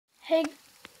Hey,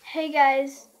 hey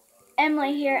guys,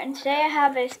 Emily here, and today I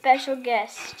have a special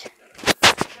guest.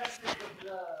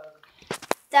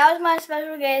 That was my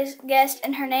special guest,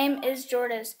 and her name is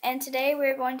Jordis. And today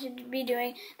we're going to be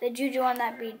doing the Juju on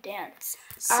that beat dance.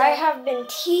 So, I have been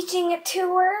teaching it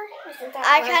to her.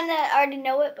 I kind of already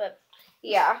know it, but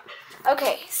yeah.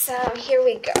 Okay, so here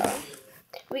we go.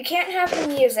 We can't have the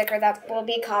music or that will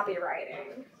be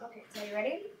copywriting. Okay, so you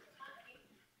ready?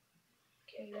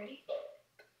 Okay, you ready?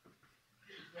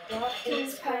 Walk in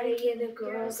this party, yeah, the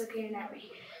girls looking at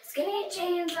me. Skinny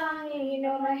jeans on, yeah, you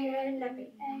know my hair and nappy.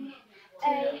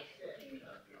 Ay,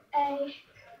 ay,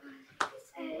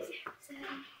 ay,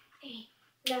 ay.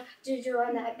 Now, Juju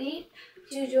on that beat,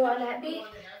 Juju on that beat,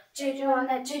 Juju on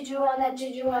that, Juju on that,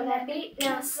 Juju on that beat.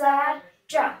 Now slide,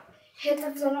 drop, hit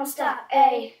the floor, no stop,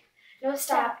 ay, no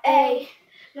stop, ay,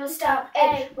 no stop,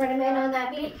 ay. Run a man on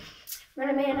that beat, run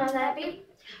a man on that beat,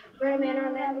 run a man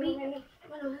on that beat.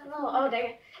 Oh, dang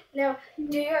it. Now,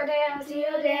 do your dance, do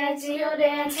your dance, do your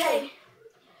dance, hey.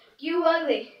 You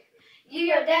ugly, you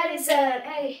your daddy's son,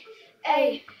 hey,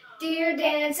 hey. Do your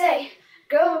dance, hey.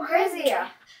 Go crazy, yeah.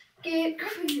 Get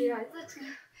crazy, yeah. Let's go.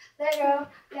 Let go,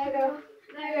 let go,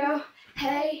 let go.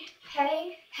 Hey,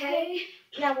 hey, hey.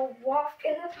 Now we'll walk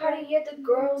in the party, yeah, the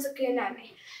girls looking at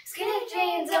me. Skinny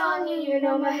jeans on you, you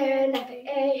know my hair and nappy.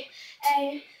 Hey,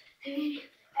 hey, hey,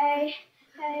 hey,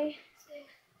 hey.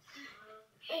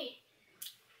 Hey.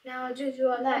 Now Juju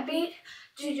on that beat,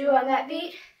 Juju on that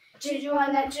beat, Juju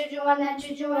on that, Juju on that,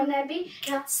 Juju on that beat.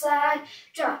 Now slide,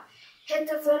 drop, hit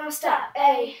the floor, no stop,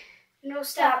 ayy, no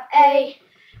stop, ayy,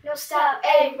 no stop,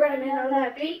 ayy. Run a man on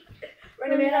that beat,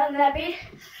 run a man on that beat,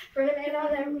 run a man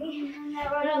on that beat,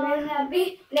 run a man on that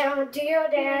beat. Now do your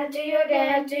dance, do your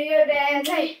dance, do your dance,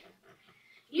 ayy.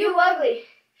 You ugly,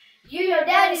 you your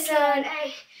daddy's son,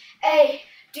 ayy, ayy.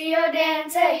 Do your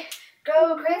dance, ayy.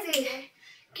 Go crazy,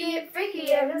 get freaky,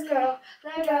 yeah, let's go.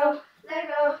 Let go, let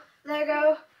go, let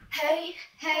go. Hey,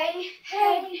 hey,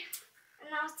 hey.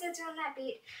 And now still doing that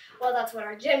beat. Well, that's what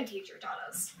our gym teacher taught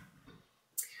us.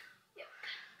 Yep.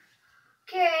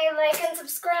 Okay, like and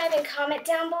subscribe and comment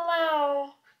down below.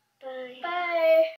 Bye. bye.